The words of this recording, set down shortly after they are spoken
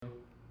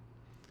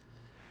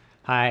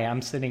Hi,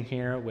 I'm sitting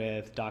here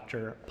with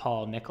Dr.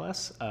 Paul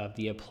Nicholas of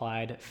the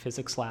Applied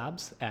Physics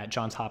Labs at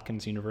Johns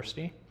Hopkins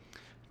University.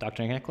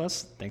 Dr.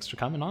 Nicholas, thanks for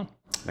coming on.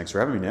 Thanks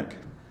for having me, Nick.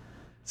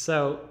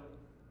 So,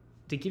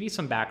 to give you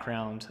some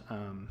background,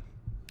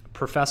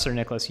 Professor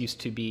Nicholas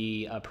used to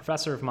be a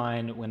professor of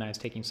mine when I was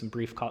taking some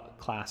brief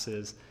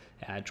classes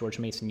at George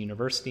Mason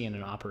University in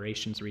an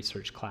operations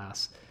research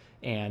class.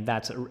 And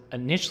that's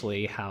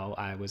initially how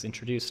I was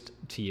introduced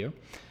to you.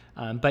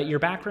 But your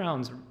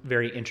background's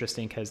very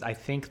interesting because I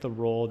think the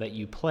role that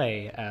you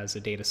play as a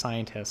data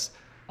scientist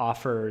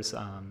offers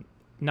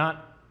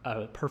not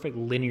a perfect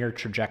linear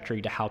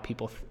trajectory to how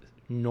people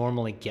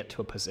normally get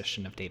to a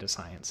position of data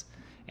science.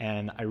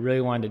 And I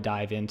really wanted to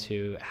dive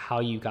into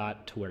how you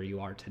got to where you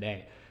are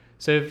today.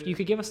 So if you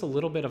could give us a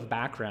little bit of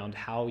background,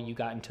 how you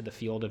got into the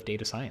field of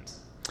data science.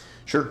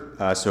 Sure.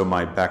 So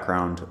my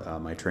background,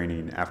 my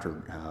training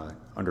after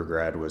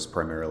undergrad was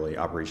primarily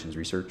operations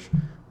research.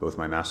 Both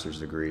my master's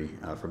degree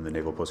from the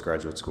Naval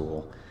Postgraduate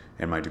School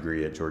and my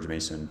degree at George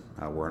Mason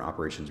were in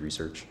operations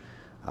research.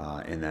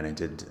 And then I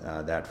did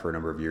that for a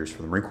number of years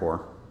for the Marine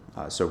Corps.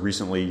 So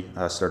recently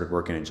started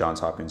working at Johns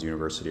Hopkins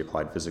University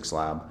Applied Physics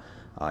Lab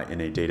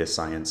in a data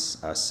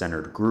science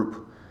centered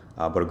group,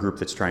 but a group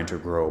that's trying to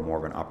grow more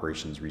of an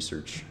operations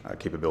research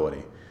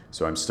capability.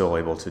 So I'm still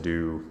able to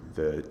do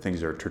the things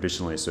that are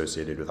traditionally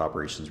associated with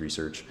operations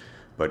research,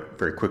 but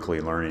very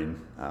quickly learning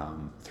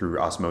through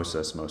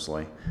osmosis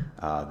mostly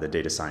the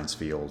data science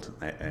field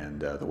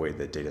and the way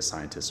that data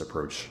scientists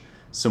approach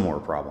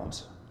similar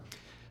problems.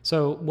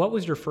 So what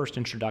was your first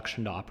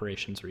introduction to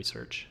operations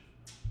research?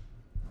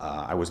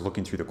 I was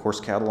looking through the course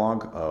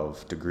catalog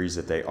of degrees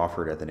that they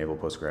offered at the Naval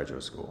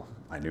Postgraduate School.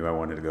 I knew I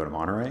wanted to go to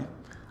Monterey.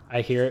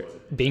 I hear,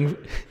 being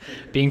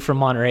from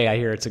Monterey, I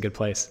hear it's a good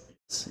place.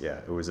 Yeah,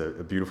 it was a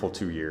beautiful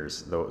 2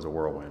 years, though it was a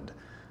whirlwind.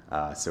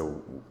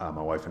 So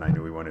my wife and I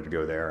knew we wanted to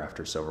go there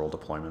after several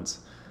deployments,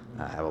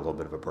 have a little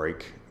bit of a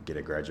break, get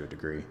a graduate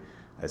degree.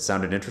 It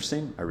sounded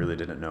interesting. I really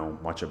didn't know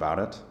much about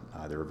it.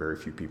 There were very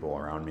few people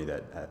around me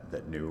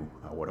that knew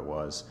what it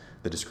was.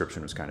 The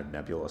description was kind of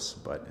nebulous,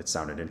 but it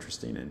sounded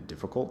interesting and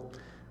difficult,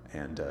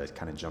 and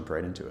kind of jumped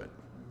right into it.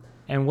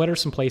 And what are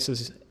some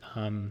places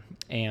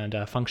and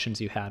functions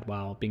you had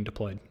while being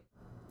deployed?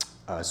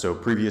 So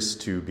previous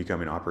to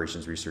becoming an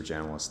operations research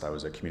analyst, I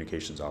was a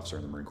communications officer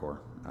in the Marine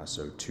Corps.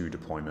 So 2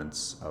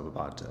 deployments of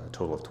about a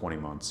total of 20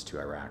 months to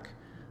Iraq,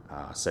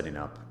 setting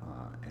up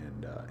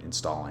and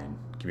installing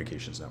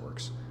communications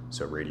networks.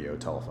 So radio,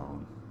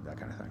 telephone, that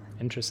kind of thing.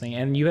 Interesting.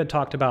 And you had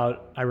talked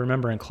about, I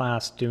remember in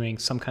class, doing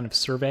some kind of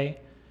survey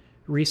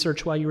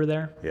research while you were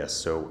there? Yes.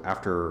 So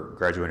after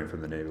graduating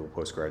from the Naval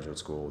Postgraduate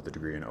School with a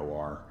degree in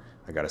OR,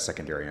 I got a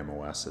secondary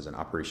MOS as an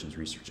operations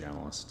research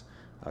analyst.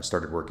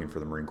 Started working for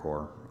the Marine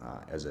Corps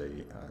as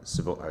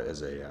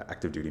a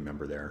active duty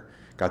member there.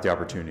 Got the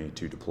opportunity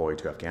to deploy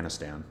to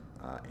Afghanistan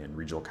in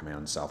Regional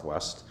Command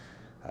Southwest,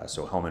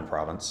 so Helmand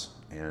Province.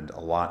 And a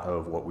lot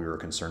of what we were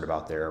concerned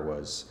about there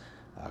was,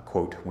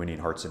 quote, winning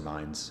hearts and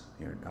minds,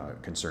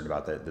 concerned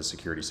about the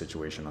security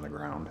situation on the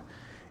ground.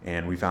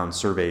 And we found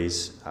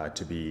surveys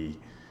to be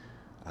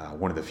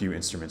one of the few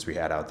instruments we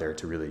had out there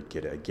to really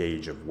get a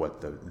gauge of what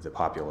the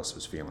populace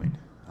was feeling.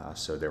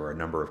 So there were a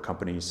number of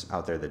companies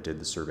out there that did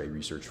the survey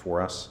research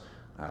for us,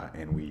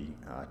 and we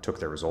took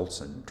their results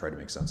and tried to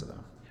make sense of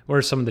them. What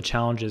are some of the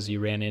challenges you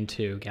ran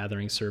into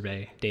gathering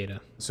survey data?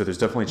 So there's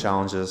definitely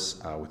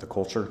challenges with the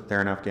culture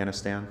there in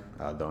Afghanistan,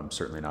 though I'm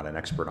certainly not an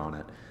expert on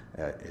it.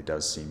 It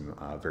does seem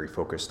very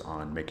focused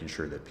on making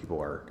sure that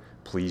people are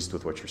pleased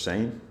with what you're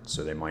saying.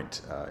 So they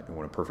might,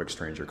 when a perfect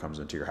stranger comes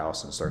into your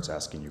house and starts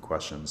asking you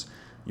questions,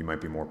 you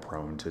might be more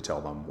prone to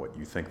tell them what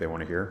you think they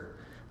want to hear.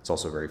 It's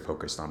also very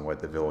focused on what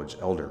the village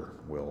elder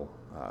will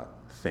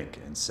think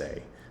and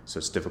say. So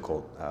it's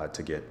difficult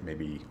to get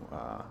maybe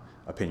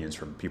opinions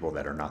from people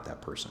that are not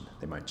that person.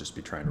 They might just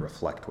be trying to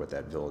reflect what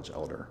that village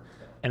elder.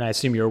 And I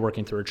assume you were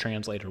working through a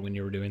translator when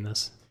you were doing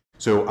this?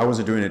 So I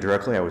wasn't doing it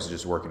directly. I was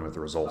just working with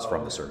the results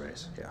from the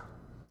surveys. Yeah.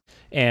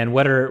 And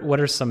what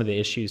are some of the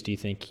issues, do you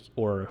think,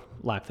 or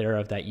lack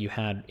thereof, that you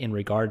had in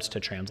regards to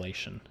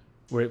translation?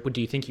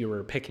 Do you think you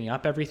were picking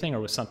up everything,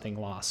 or was something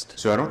lost?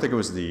 So I don't think it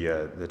was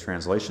the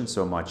translation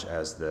so much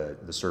as the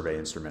survey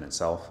instrument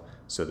itself.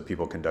 So the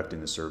people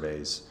conducting the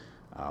surveys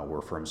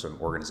were from some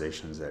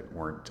organizations that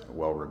weren't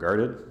well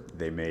regarded.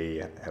 They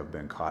may have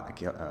been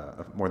caught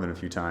more than a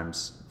few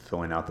times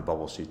filling out the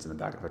bubble sheets in the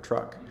back of a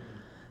truck.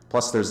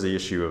 Plus there's the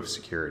issue of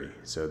security.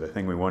 So the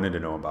thing we wanted to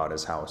know about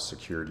is how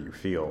secure do you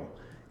feel?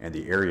 And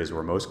the areas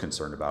we're most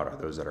concerned about are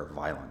those that are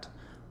violent.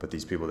 But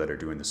these people that are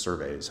doing the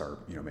surveys are,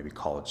 maybe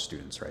college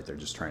students, right? They're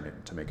just trying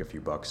to make a few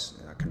bucks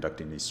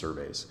conducting these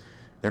surveys.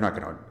 They're not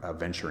going to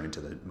venture into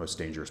the most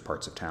dangerous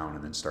parts of town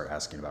and then start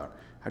asking about,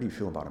 how do you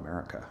feel about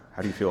America?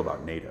 How do you feel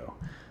about NATO?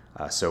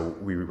 So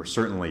we were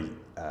certainly,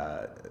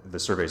 the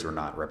surveys were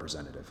not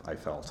representative, I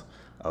felt,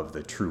 of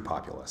the true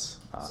populace,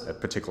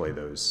 particularly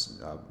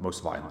those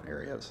most violent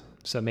areas.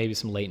 So maybe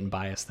some latent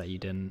bias that you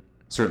didn't.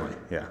 Certainly,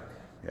 yeah.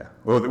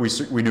 Well,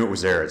 we knew it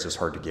was there. It's just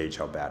hard to gauge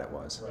how bad it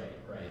was.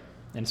 Right.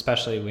 And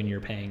especially when you're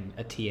paying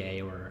a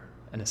TA or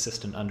an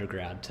assistant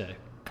undergrad to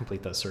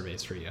complete those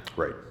surveys for you.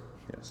 Right.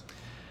 Yes.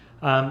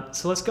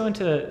 So let's go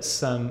into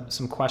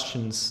some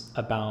questions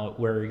about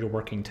where you're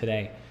working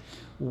today.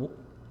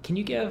 Can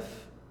you give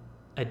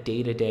a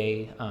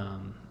day-to-day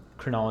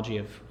chronology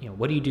of,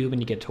 what do you do when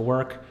you get to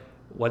work?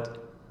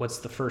 What's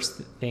the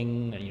first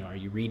thing? Are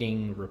you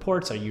reading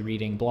reports? Are you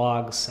reading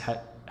blogs?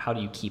 How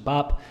do you keep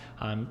up?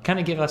 Kind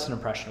of give us an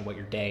impression of what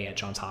your day at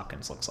Johns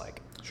Hopkins looks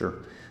like. Sure.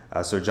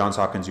 So Johns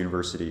Hopkins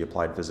University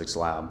Applied Physics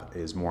Lab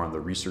is more on the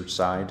research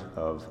side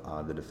of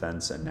the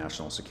defense and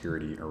national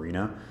security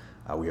arena.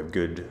 We have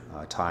good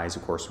ties,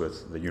 of course,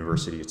 with the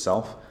university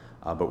itself,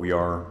 but we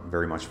are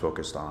very much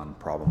focused on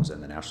problems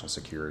in the national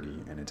security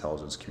and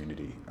intelligence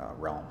community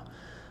realm.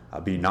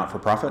 Being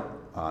not-for-profit,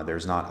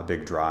 there's not a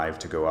big drive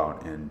to go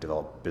out and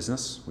develop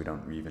business. We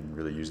don't even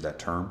really use that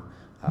term.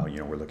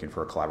 We're looking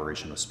for a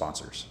collaboration with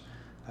sponsors.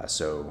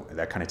 So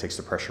that kind of takes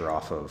the pressure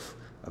off of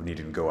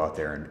needing to go out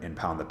there and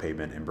pound the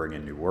pavement and bring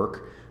in new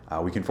work.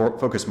 We can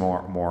focus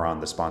more on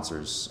the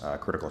sponsors'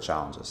 critical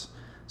challenges.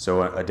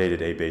 So a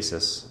day-to-day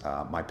basis,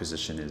 my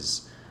position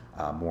is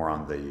more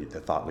on the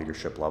thought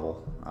leadership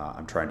level.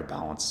 I'm trying to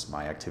balance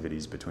my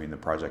activities between the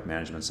project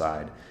management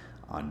side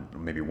on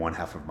maybe one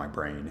half of my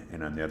brain,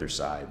 and on the other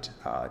side,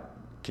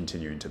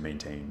 continuing to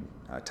maintain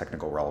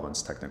technical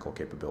relevance, technical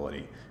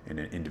capability in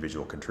an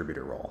individual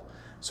contributor role.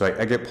 So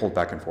I get pulled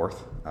back and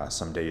forth.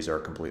 Some days are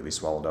completely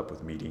swallowed up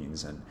with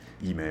meetings and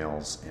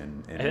emails.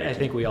 I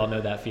think we all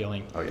know that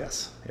feeling. Oh,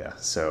 yes. Yeah.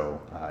 So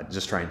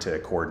just trying to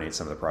coordinate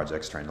some of the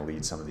projects, trying to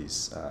lead some of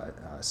these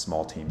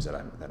small teams that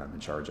I'm in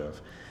charge of.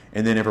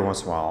 And then every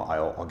once in a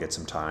while, I'll get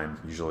some time,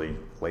 usually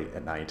late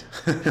at night,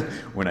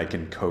 when I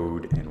can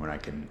code and when I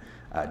can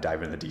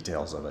dive into the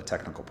details of a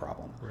technical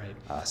problem.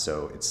 Right.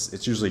 So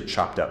it's usually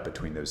chopped up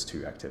between those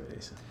two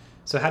activities.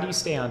 So how do you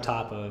stay on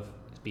top of,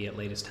 be it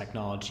latest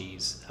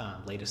technologies,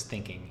 latest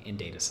thinking in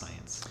data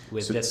science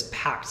with this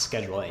packed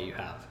schedule that you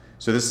have?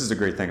 So this is a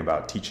great thing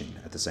about teaching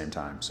at the same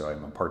time. So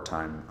I'm a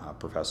part-time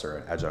professor,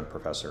 an adjunct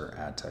professor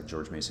at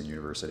George Mason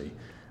University,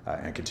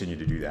 and I continue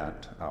to do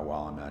that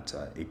while I'm at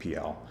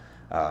APL.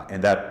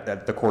 And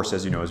that the course,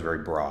 as you know, is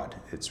very broad.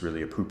 It's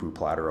really a poo-poo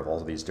platter of all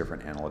of these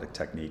different analytic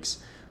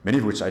techniques, many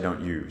of which I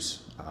don't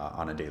use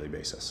on a daily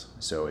basis.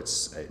 So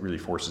it really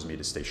forces me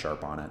to stay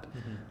sharp on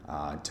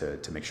it,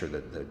 to make sure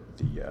that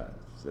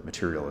the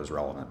material is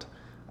relevant,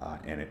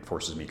 and it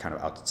forces me kind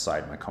of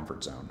outside my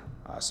comfort zone.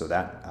 So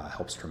that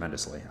helps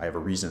tremendously. I have a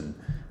reason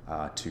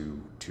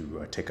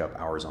to take up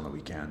hours on the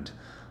weekend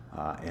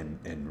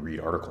and read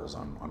articles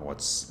on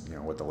what's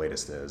what the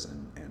latest is,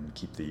 and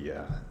keep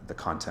the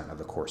content of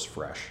the course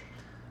fresh.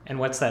 And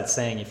what's that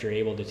saying? If you're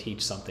able to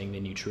teach something,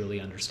 then you truly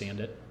understand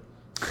it.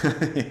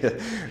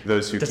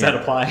 Does that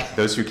apply?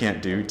 Those who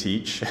can't do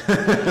teach.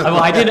 Well,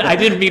 I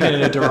didn't mean it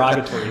in a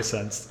derogatory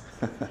sense.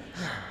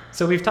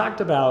 So we've talked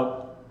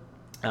about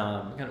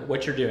kind of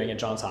what you're doing at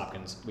Johns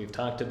Hopkins. We've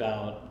talked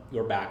about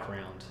your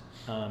background.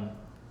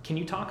 Can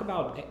you talk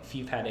about if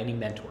you've had any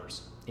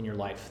mentors in your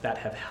life that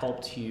have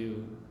helped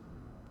you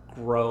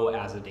grow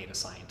as a data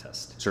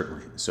scientist?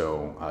 Certainly.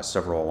 So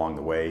several along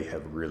the way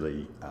have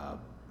really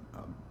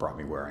brought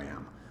me where I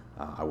am.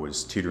 I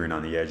was teetering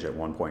on the edge at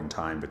one point in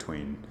time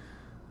between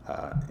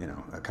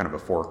a kind of a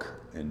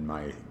fork in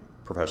my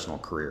professional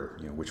career.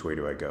 Which way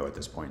do I go at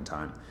this point in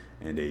time?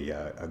 And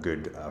a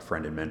good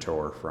friend and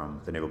mentor from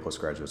the Naval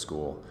Postgraduate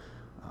School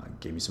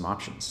gave me some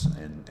options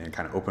and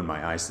kind of opened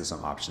my eyes to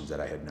some options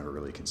that I had never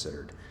really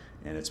considered.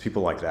 And it's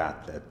people like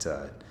that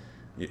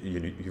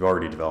you've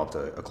already developed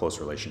a close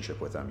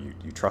relationship with them.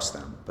 You trust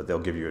them, but they'll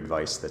give you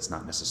advice that's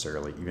not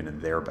necessarily even in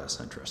their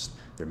best interest.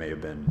 There may have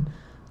been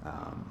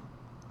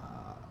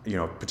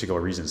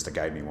particular reasons to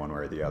guide me one way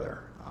or the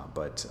other.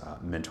 But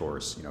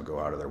mentors, go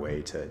out of their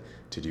way to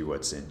do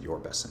what's in your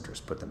best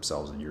interest, put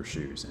themselves in your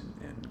shoes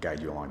and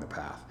guide you along the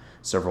path.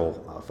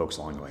 Several folks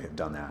along the way have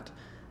done that,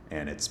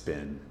 and it's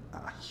been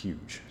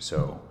huge.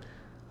 So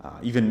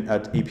even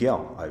at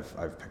APL,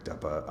 I've picked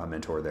up a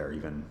mentor there.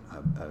 Even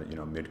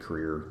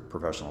mid-career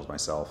professionals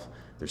myself,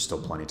 there's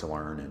still plenty to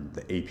learn, and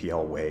the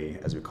APL way,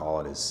 as we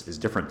call it, is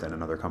different than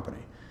another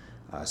company.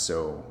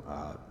 So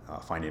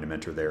finding a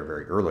mentor there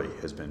very early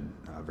has been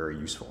very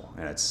useful,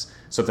 and it's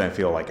something I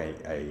feel like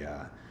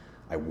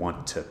I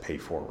want to pay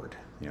forward.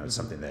 It's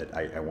something that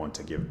I want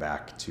to give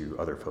back to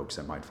other folks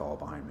that might follow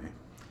behind me.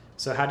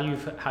 So how do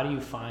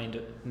you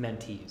find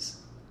mentees?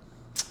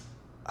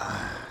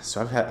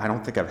 So I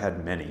don't think I've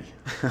had many.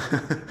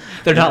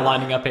 They're not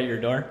lining up at your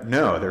door?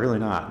 No, they're really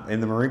not. In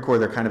the Marine Corps,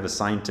 they're kind of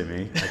assigned to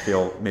me. I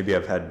feel maybe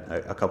I've had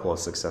a couple of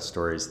success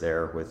stories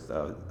there with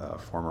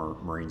former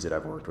Marines that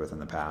I've worked with in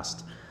the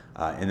past.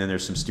 And then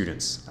there's some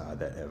students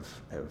that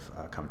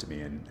have come to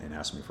me and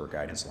asked me for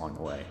guidance along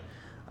the way.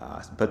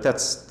 But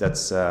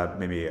that's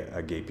maybe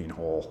a gaping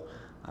hole.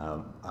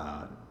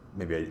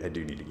 Maybe I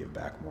do need to give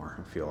back more.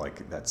 I feel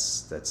like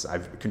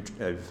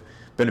I've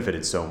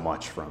benefited so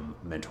much from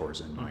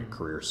mentors in my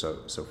career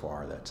so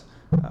far that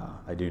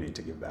I do need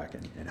to give back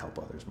and help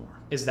others more.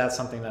 Is that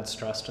something that's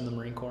stressed in the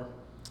Marine Corps?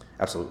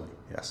 Absolutely,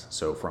 yes.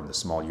 So from the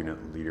small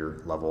unit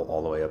leader level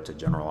all the way up to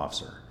general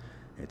officer.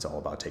 it's all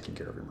about taking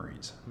care of your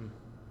Marines.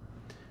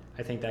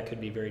 I think that could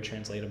be very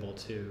translatable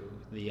to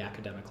the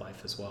academic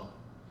life as well.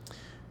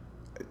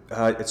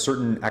 At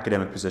certain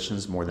academic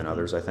positions more than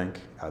others, I think.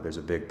 There's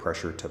a big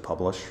pressure to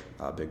publish,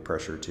 a big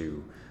pressure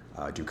to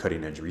do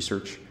cutting-edge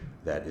research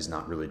that is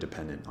not really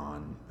dependent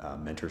on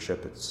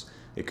mentorship.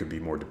 It could be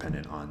more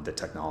dependent on the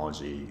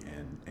technology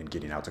and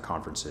getting out to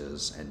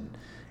conferences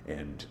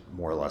and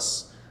more or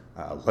less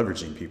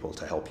leveraging people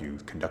to help you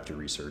conduct your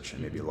research,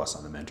 and maybe less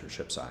on the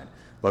mentorship side.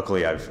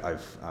 Luckily,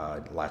 I've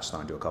latched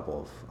onto a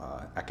couple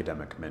of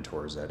academic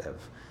mentors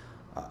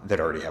that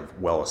already have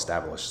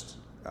well-established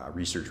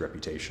research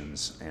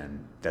reputations,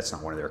 and that's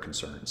not one of their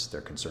concerns.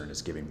 Their concern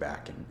is giving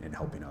back and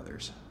helping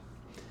others.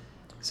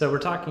 So we're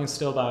talking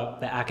still about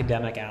the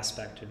academic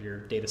aspect of your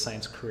data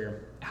science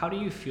career. How do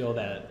you feel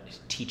that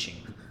teaching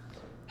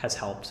has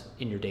helped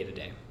in your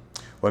day-to-day?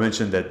 Well, I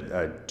mentioned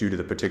that due to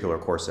the particular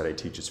course that I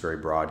teach, it's very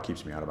broad,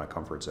 keeps me out of my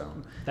comfort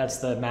zone. That's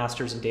the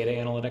Master's in Data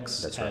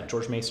Analytics That's at right.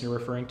 George Mason you're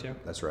referring to?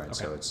 That's right. Okay.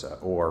 So it's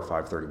OR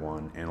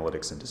 531,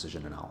 Analytics and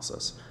Decision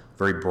Analysis.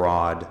 Very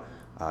broad,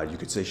 you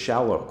could say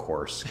shallow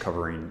course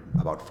covering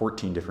about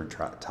 14 different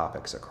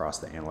topics across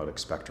the analytics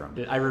spectrum.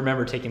 I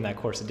remember taking that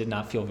course. It did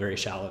not feel very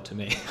shallow to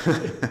me.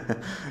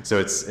 So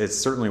it's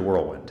certainly a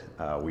whirlwind.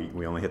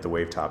 We only hit the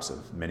wave tops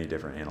of many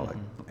different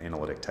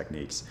analytic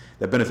techniques.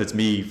 That benefits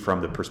me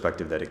from the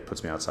perspective that it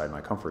puts me outside my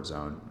comfort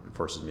zone. It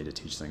forces me to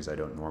teach things I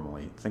don't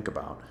normally think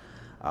about.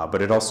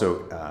 But it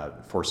also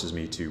forces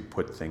me to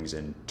put things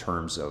in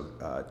terms of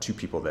to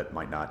people that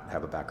might not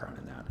have a background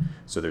in that.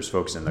 So there's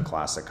folks in the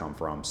class that come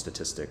from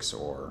statistics,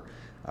 or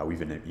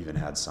we've even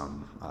had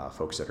some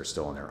folks that are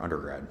still in their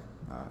undergrad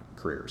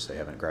careers. They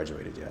haven't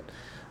graduated yet.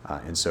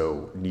 And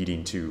so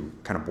needing to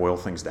kind of boil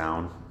things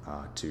down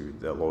to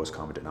the lowest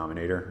common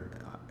denominator,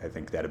 I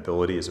think that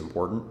ability is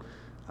important.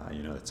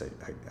 It's a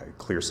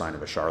clear sign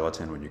of a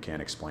charlatan when you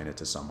can't explain it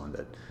to someone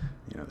that,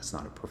 that's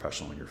not a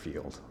professional in your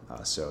field.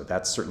 So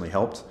that's certainly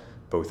helped,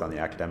 both on the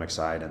academic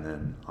side and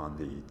then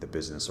on the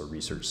business or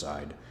research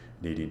side,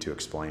 needing to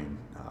explain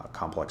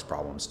complex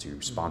problems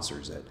to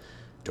sponsors that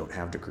don't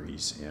have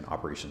degrees in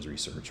operations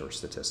research or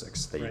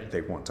statistics.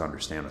 They want to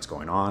understand what's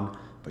going on,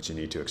 but you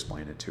need to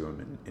explain it to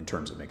them in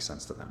terms that make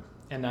sense to them.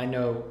 And I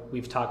know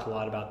we've talked a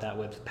lot about that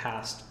with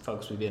past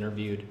folks we've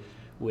interviewed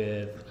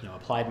with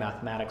applied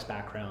mathematics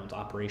background,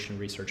 operation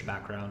research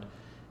background,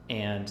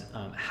 and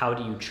how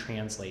do you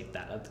translate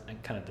that?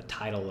 Kind of the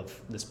title of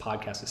this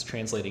podcast is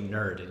Translating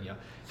Nerd, and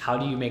how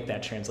do you make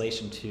that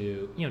translation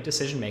to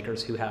decision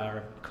makers who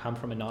come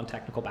from a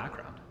non-technical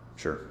background?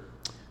 Sure,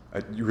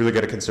 you really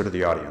got to consider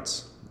the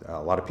audience.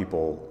 A lot of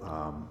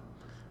people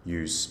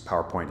use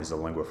PowerPoint as a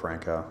lingua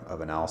franca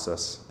of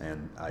analysis,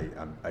 and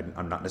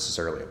I'm not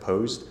necessarily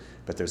opposed,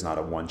 but there's not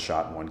a one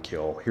shot, one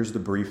kill. Here's the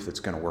brief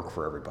that's going to work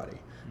for everybody.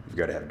 You've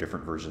got to have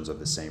different versions of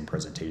the same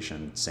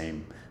presentation,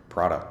 same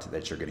product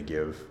that you're going to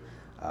give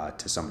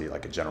to somebody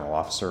like a general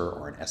officer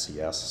or an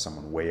SES,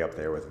 someone way up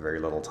there with very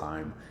little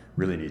time,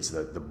 really needs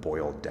the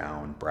boiled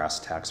down brass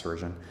tacks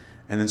version.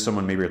 And then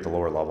someone maybe at the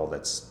lower level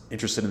that's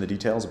interested in the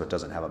details but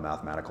doesn't have a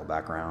mathematical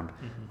background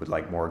would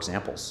like more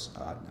examples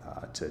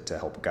to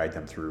help guide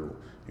them through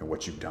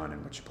what you've done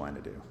and what you plan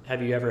to do.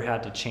 Have you ever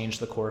had to change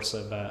the course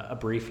of a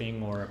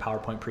briefing or a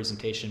PowerPoint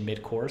presentation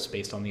mid-course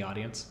based on the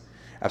audience?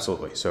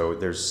 Absolutely. So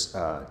there's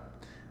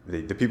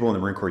the people in the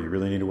Marine Corps you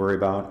really need to worry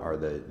about are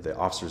the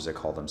officers that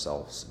call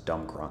themselves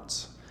dumb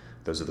grunts.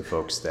 Those are the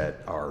folks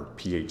that are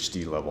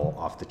PhD level,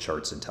 off the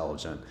charts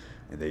intelligent,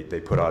 and they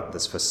put out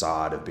this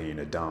facade of being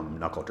a dumb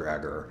knuckle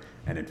dragger,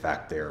 and in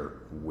fact they're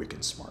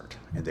wicked smart.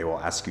 And they will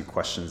ask you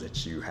questions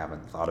that you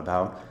haven't thought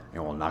about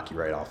and will knock you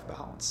right off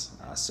balance.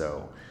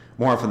 So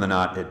more often than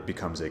not, it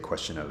becomes a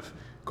question of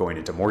going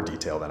into more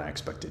detail than I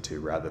expected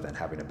to, rather than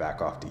having to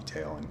back off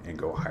detail and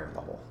go a higher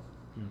level.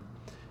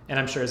 And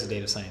I'm sure as a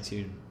data science,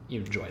 you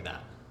enjoy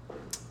that.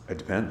 It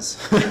depends.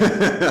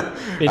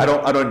 I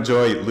don't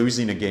enjoy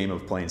losing a game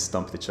of playing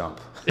stump the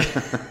chump.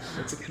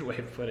 That's a good way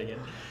of putting it.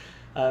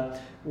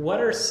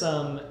 What are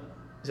some?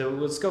 So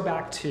let's go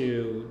back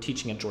to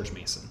teaching at George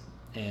Mason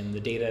and the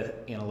data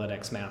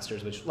analytics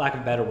masters, which, lack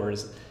of better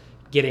words,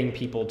 getting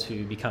people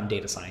to become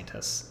data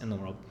scientists in the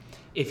world.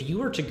 If you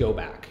were to go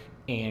back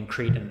and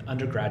create an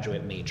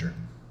undergraduate major,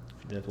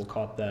 we'll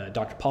call it the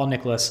Dr. Paul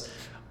Nicholas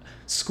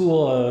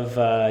School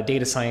of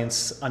Data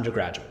Science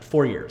undergraduate,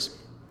 4 years.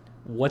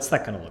 What's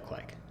that going to look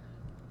like?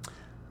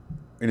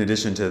 In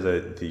addition to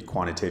the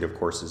quantitative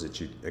courses that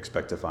you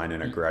expect to find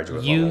in a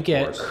graduate level You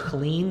get course,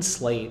 clean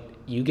slate.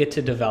 You get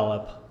to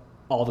develop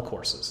all the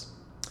courses.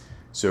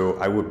 So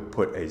I would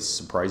put a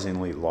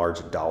surprisingly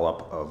large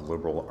dollop of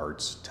liberal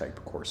arts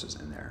type courses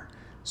in there.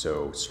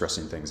 So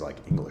stressing things like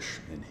English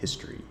and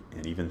history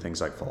and even things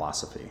like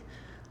philosophy,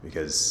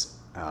 because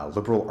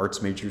liberal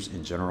arts majors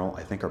in general,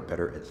 I think, are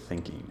better at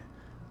thinking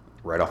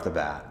right off the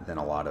bat than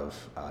a lot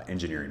of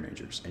engineering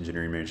majors.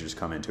 Engineering majors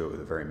come into it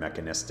with a very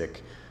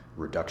mechanistic,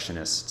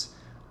 reductionist,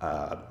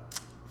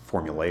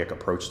 formulaic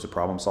approach to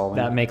problem solving.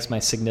 That makes my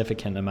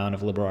significant amount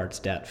of liberal arts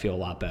debt feel a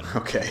lot better.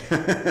 Okay.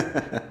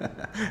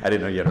 I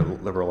didn't know you had a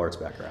liberal arts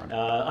background.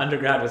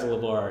 Undergrad was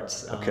liberal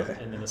arts, Okay.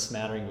 and then a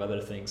smattering of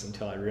other things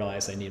until I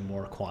realized I need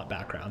more quant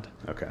background.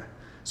 Okay.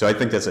 So I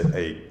think that's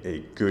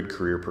a good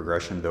career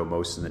progression, though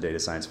most in the data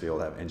science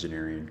field have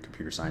engineering,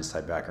 computer science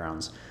type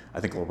backgrounds.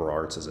 I think liberal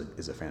arts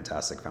is a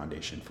fantastic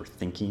foundation for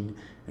thinking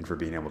and for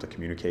being able to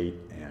communicate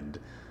and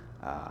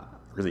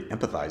really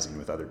empathizing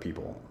with other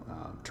people,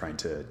 trying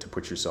to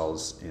put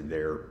yourselves in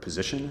their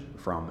position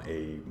from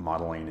a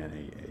modeling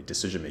and a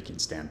decision-making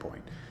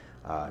standpoint.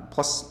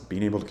 Plus,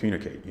 being able to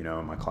communicate. You know,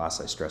 in my class,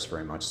 I stress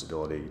very much the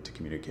ability to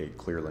communicate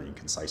clearly and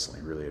concisely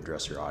and really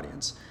address your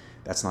audience.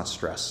 That's not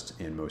stressed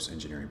in most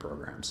engineering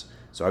programs.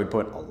 So I would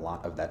put a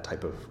lot of that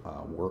type of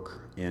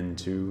work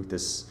into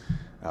this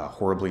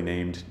horribly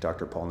named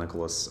Dr. Paul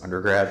Nicholas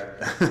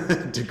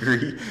undergrad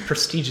degree.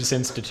 Prestigious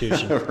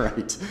institution.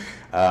 Right.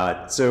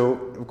 So,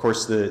 of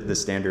course, the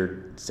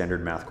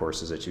standard math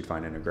courses that you'd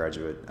find in a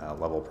graduate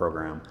level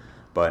program,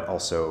 but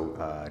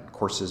also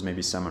courses,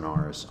 maybe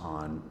seminars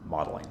on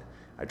modeling.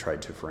 I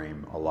tried to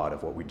frame a lot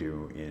of what we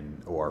do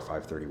in OR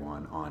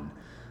 531 on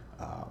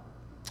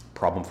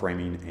problem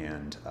framing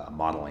and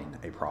modeling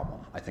a problem.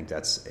 I think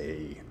that's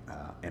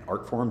an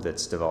art form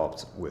that's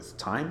developed with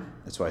time.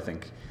 That's why I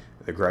think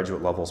the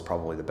graduate level is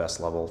probably the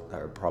best level,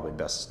 or probably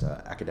best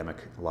academic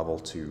level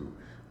to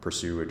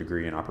pursue a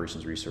degree in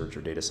operations research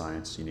or data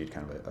science. You need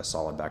kind of a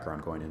solid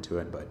background going into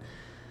it, but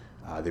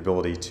the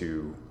ability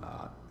to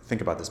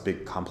think about this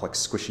big,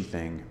 complex, squishy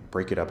thing,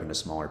 break it up into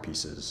smaller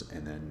pieces,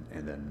 and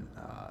then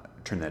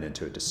turn that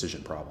into a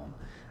decision problem,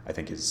 I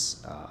think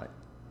is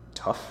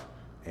tough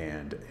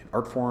and an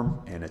art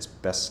form, and it's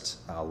best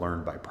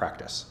learned by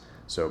practice.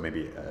 So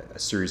maybe a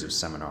series of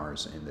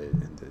seminars in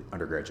the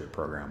undergraduate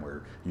program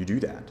where you do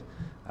that.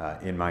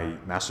 In my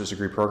master's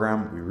degree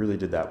program, we really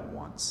did that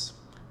once.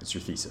 It's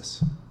your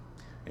thesis.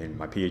 In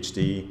my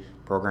PhD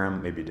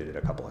program, maybe did it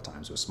a couple of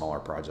times with smaller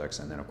projects,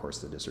 and then of course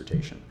the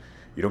dissertation.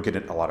 You don't get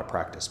a lot of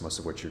practice. Most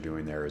of what you're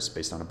doing there is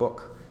based on a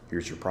book.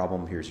 Here's your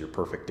problem, here's your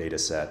perfect data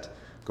set,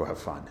 go have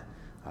fun.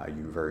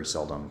 You very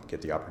seldom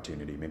get the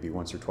opportunity, maybe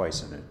once or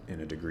twice in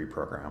a degree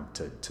program,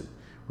 to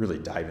really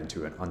dive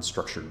into an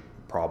unstructured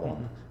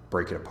problem,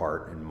 break it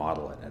apart, and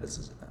model it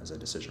as a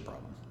decision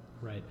problem.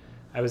 Right.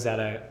 I was at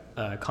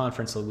a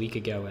conference a week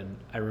ago, and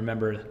I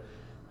remember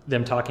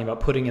them talking about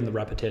putting in the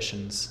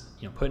repetitions,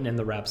 putting in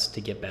the reps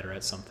to get better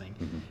at something.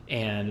 Mm-hmm.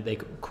 And they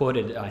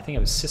quoted, I think it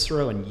was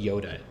Cicero and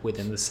Yoda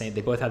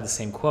they both had the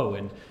same quote.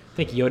 And I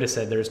think Yoda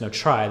said, "There's no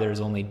try,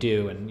 there's only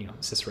do." And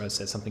Cicero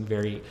said something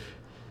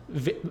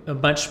a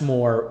much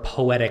more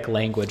poetic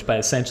language, but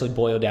essentially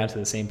boiled down to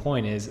the same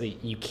point: is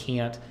that you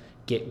can't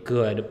get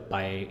good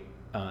by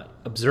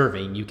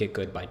observing, you get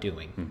good by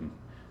doing.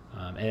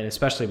 Mm-hmm. And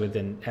especially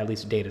within at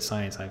least data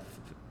science,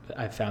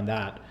 I've found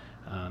that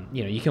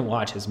you can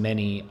watch as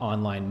many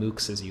online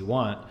MOOCs as you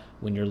want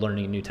when you're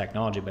learning new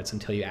technology, but it's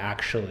until you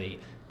actually,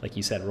 like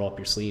you said, roll up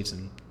your sleeves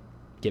and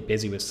get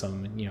busy with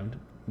some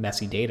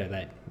messy data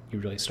that you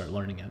really start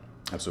learning it.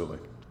 Absolutely.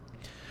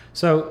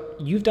 So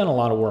you've done a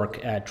lot of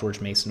work at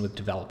George Mason with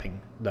developing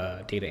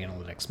the data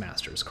analytics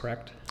masters,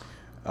 correct?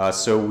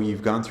 So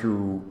we've gone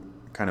through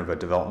kind of a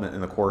development in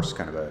the course,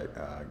 kind of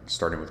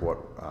starting with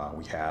what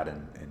we had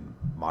and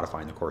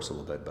modifying the course a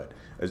little bit. But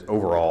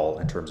overall,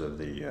 in terms of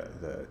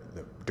the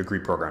degree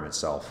program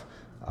itself,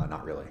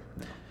 not really.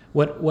 No.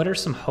 What are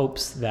some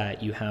hopes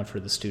that you have for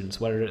the students?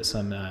 What are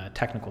some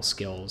technical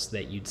skills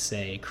that you'd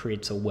say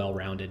creates a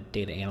well-rounded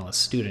data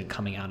analyst student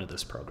coming out of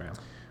this program?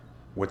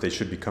 What they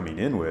should be coming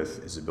in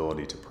with is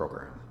ability to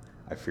program.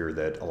 I fear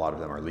that a lot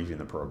of them are leaving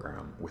the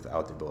program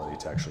without the ability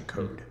to actually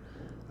code.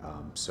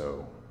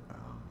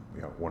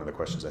 One of the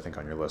questions I think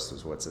on your list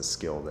was, what's a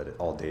skill that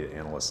all data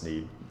analysts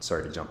need?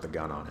 Sorry to jump the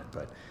gun on it,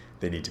 but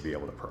they need to be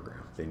able to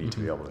program. They need to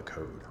be able to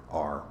code,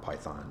 R,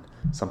 Python,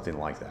 something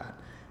like that.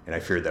 And I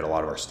fear that a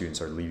lot of our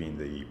students are leaving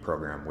the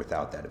program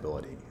without that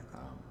ability.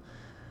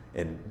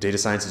 And data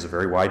science is a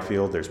very wide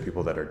field. There's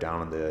people that are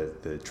down in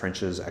the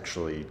trenches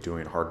actually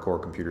doing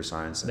hardcore computer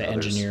science. And the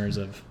others, engineers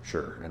of...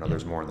 Sure, and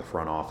others more in the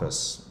front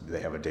office.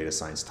 They have a data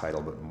science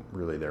title, but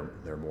really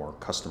they're more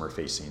customer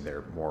facing.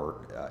 They're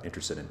more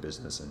interested in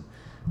business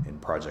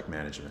and project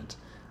management.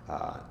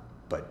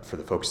 But for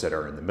the folks that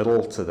are in the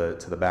middle to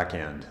the back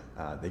end,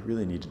 they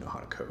really need to know how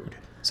to code.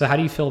 So how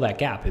do you fill that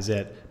gap? Is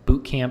it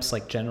boot camps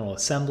like General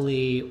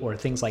Assembly or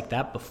things like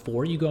that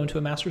before you go into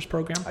a master's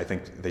program? I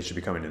think they should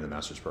be coming into the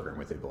master's program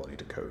with the ability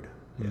to code.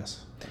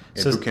 Yes.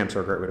 And so, boot camps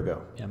are a great way to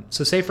go. Yeah.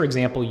 So say, for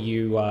example,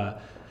 you're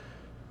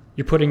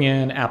putting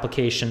in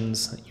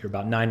applications, you're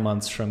about 9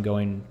 months from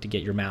going to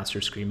get your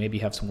master's degree. Maybe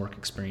you have some work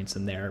experience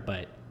in there,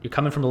 but you're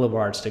coming from a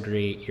liberal arts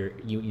degree.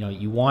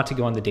 You want to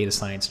go on the data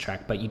science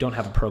track, but you don't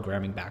have a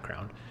programming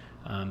background.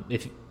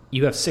 If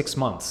you have 6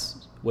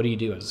 months, what do you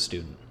do as a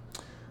student?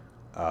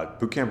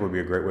 Bootcamp would be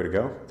a great way to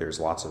go. There's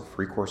lots of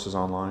free courses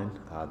online.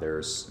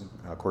 There's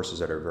courses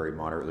that are very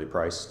moderately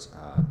priced.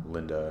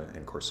 Lynda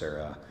and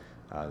Coursera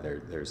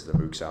There's the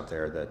MOOCs out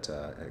there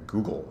that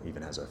Google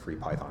even has a free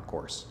Python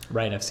course.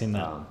 Right, I've seen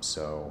that.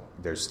 So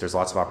there's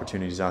lots of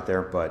opportunities out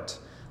there, but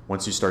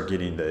once you start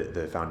getting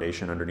the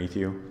foundation underneath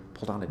you,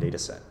 pull down a data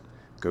set.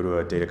 Go to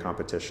a data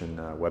competition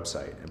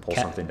website and pull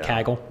something down.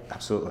 Kaggle.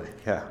 Absolutely,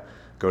 yeah.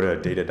 Go to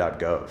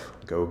data.gov.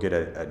 Go get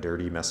a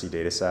dirty, messy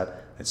data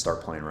set and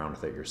start playing around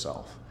with it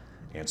yourself.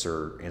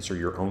 Answer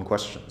your own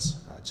questions.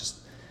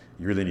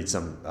 You really need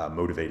some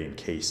motivating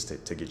case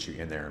to get you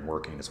in there and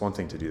working. It's one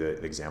thing to do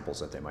the examples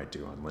that they might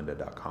do on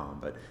lynda.com,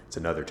 but it's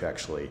another to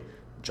actually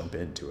jump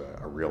into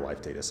a real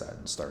life data set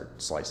and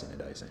start slicing and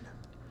dicing.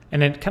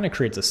 And it kind of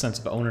creates a sense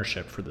of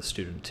ownership for the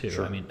student too.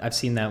 Sure. I mean, I've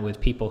seen that with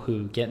people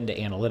who get into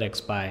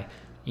analytics by,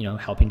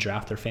 helping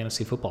draft their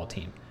fantasy football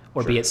team,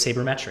 or be it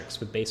sabermetrics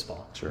with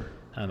baseball. Sure.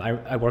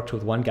 I worked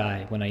with one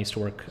guy when I used to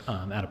work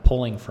at a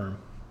polling firm,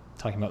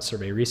 talking about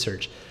survey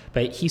research,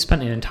 but he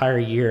spent an entire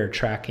year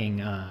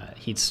tracking.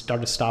 He'd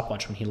started a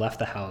stopwatch when he left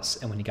the house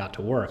and when he got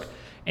to work,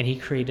 and he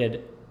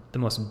created the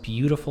most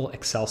beautiful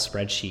Excel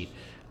spreadsheet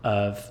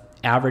of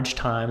average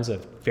times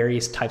of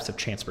various types of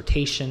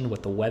transportation,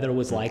 what the weather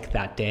was like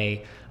that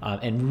day,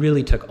 and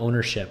really took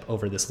ownership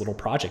over this little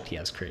project he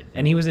has created.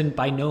 And he was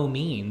by no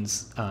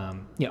means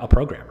a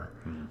programmer,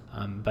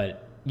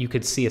 but you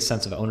could see a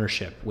sense of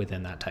ownership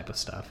within that type of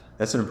stuff.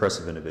 That's an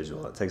impressive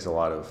individual. It takes a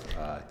lot of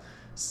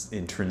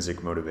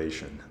intrinsic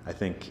motivation. I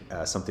think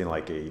something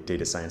like a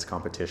data science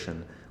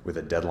competition with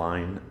a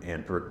deadline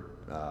and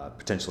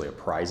potentially a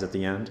prize at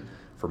the end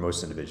for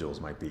most individuals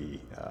might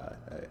be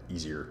an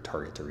easier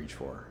target to reach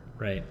for.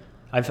 Right.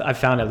 I've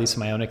found, at least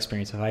in my own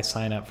experience, if I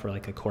sign up for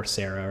like a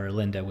Coursera or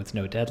Lynda with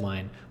no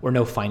deadline or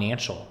no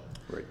financial,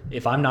 right,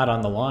 if I'm not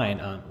on the line,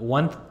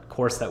 one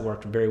course that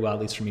worked very well, at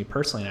least for me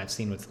personally, and I've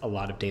seen with a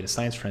lot of data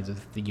science friends, is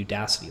the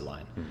Udacity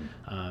line.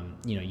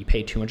 Mm-hmm. You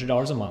pay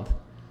 $200 a month,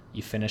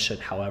 you finish it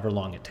however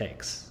long it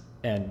takes,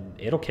 and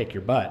it'll kick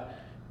your butt,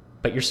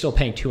 but you're still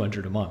paying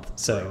 $200 a month.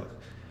 So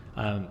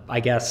right.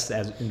 I guess,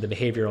 as the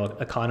behavioral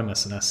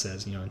economist in us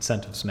says,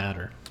 incentives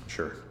matter.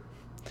 Sure.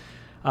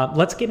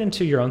 Let's get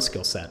into your own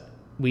skill set.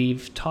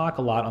 We've talked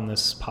a lot on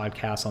this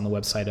podcast, on the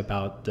website,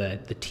 about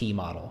the T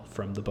model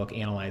from the book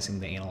Analyzing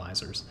the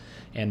Analyzers.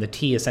 And the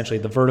T, essentially,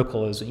 the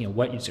vertical is,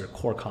 what is your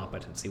core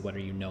competency? What are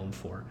you known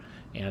for?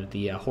 And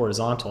the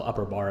horizontal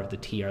upper bar of the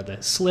T are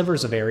the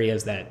slivers of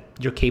areas that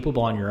you're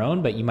capable on your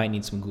own, but you might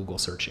need some Google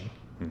searching.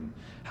 Mm-hmm.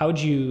 How would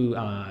you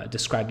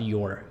describe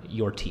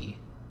your T?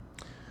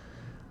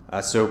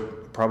 So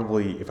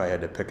probably if I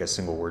had to pick a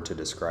single word to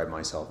describe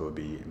myself, it would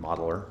be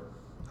modeler.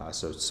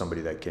 So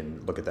somebody that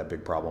can look at that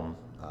big problem,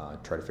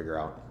 try to figure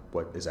out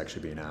what is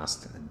actually being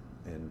asked,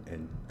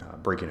 and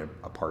breaking it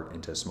apart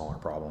into smaller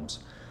problems.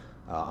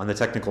 On the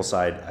technical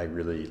side, I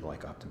really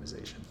like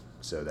optimization.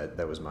 So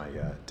that was my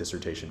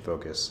dissertation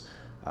focus.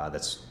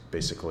 That's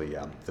basically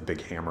the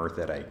big hammer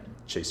that I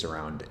chase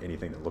around.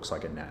 Anything that looks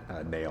like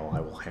a nail, I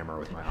will hammer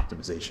with my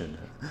optimization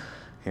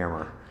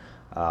hammer.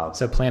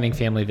 So planning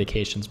family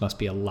vacations must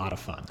be a lot of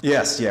fun.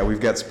 Yes, yeah, we've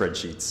got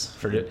spreadsheets.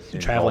 For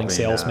traveling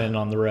salesmen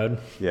on the road?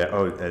 Yeah,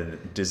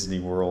 and Disney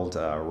World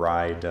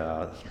ride,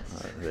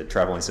 the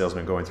traveling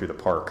salesman going through the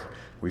park.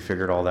 We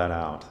figured all that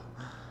out.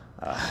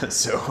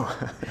 So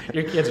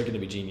your kids are going to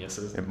be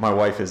geniuses. And my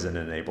wife is an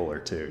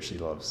enabler too. She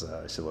loves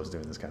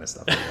doing this kind of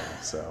stuff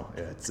as well.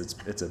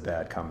 So it's a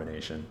bad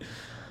combination.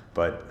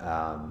 But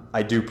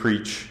I do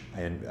preach,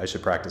 and I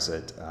should practice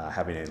it,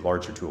 having a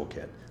larger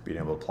toolkit, being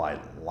able to apply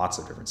lots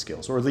of different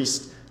skills, or at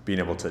least being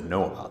able to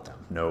know about them,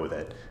 know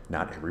that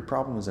not every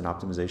problem is an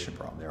optimization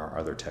problem. There are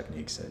other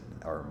techniques that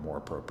are more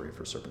appropriate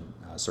for certain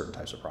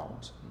types of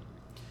problems.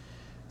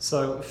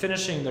 So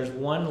finishing, there's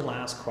one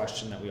last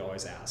question that we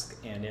always ask,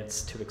 and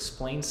it's to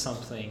explain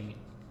something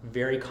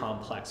very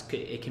complex.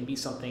 It can be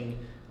something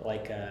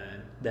like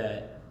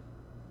the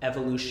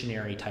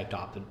evolutionary type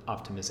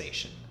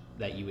optimization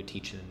that you would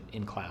teach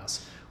in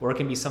class, or it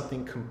can be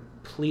something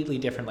completely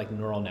different like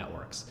neural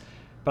networks.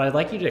 But I'd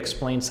like you to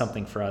explain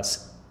something for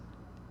us,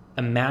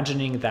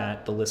 imagining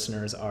that the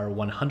listeners are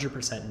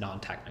 100%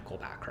 non-technical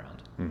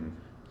background. Mm-hmm.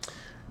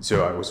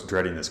 So I was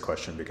dreading this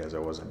question because I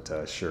wasn't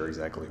sure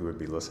exactly who would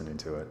be listening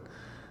to it.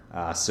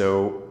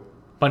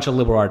 Bunch of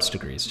liberal arts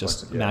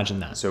degrees, imagine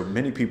that. So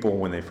many people,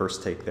 when they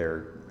first take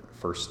their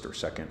first or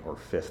second or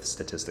fifth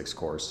statistics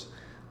course,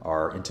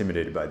 are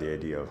intimidated by the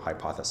idea of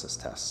hypothesis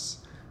tests.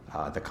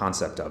 The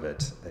concept of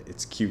it,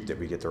 it's cute that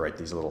we get to write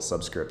these little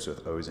subscripts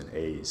with O's and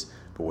A's,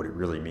 but what it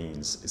really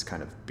means is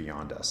kind of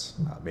beyond us.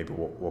 Maybe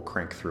we'll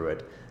crank through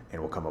it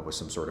and we'll come up with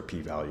some sort of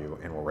p-value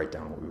and we'll write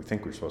down what we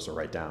think we're supposed to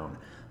write down,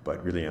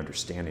 but really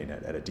understanding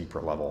it at a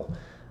deeper level,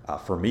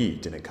 for me,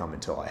 didn't come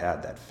until I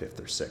had that fifth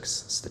or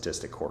sixth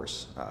statistic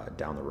course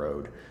down the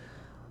road.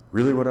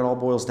 Really what it all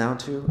boils down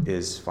to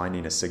is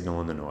finding a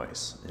signal in the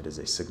noise. It is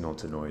a signal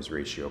to noise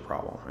ratio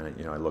problem.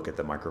 And I look at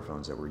the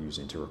microphones that we're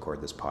using to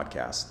record this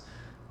podcast.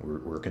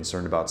 We're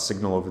concerned about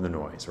signal over the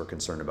noise. We're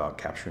concerned about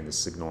capturing the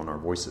signal in our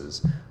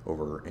voices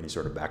over any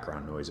sort of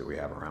background noise that we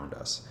have around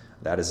us.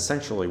 That is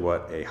essentially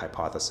what a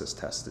hypothesis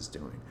test is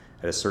doing.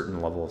 At a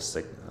certain level of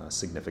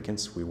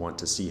significance, we want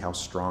to see how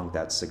strong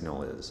that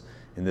signal is.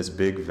 in this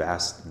big,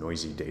 vast,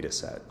 noisy data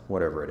set,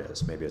 whatever it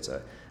is. Maybe it's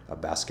a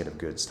basket of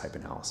goods type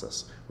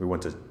analysis. We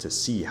want to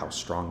see how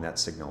strong that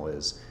signal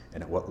is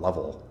and at what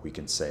level we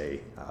can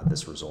say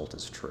this result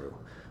is true.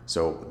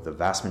 So the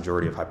vast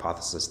majority of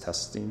hypothesis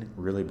testing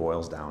really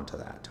boils down to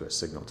that, to a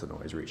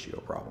signal-to-noise ratio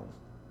problem.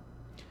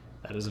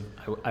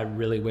 I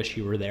really wish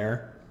you were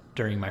there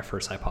during my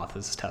first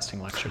hypothesis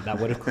testing lecture. That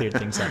would have cleared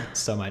things up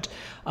so much.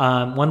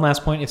 One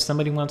last point, if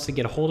somebody wants to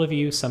get a hold of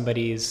you,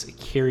 somebody's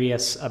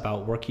curious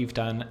about work you've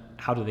done,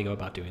 how do they go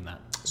about doing that?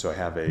 So I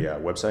have a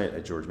website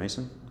at George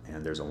Mason,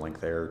 and there's a link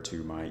there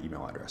to my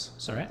email address.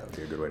 So that would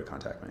be a good way to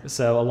contact me.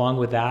 So along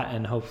with that,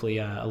 and hopefully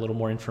a little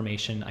more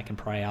information I can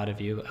pry out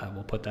of you,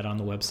 we'll put that on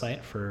the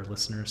website for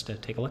listeners to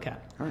take a look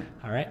at. All right.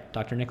 All right,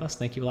 Dr. Nicholas,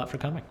 thank you a lot for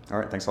coming. All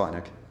right, thanks a lot,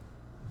 Nick.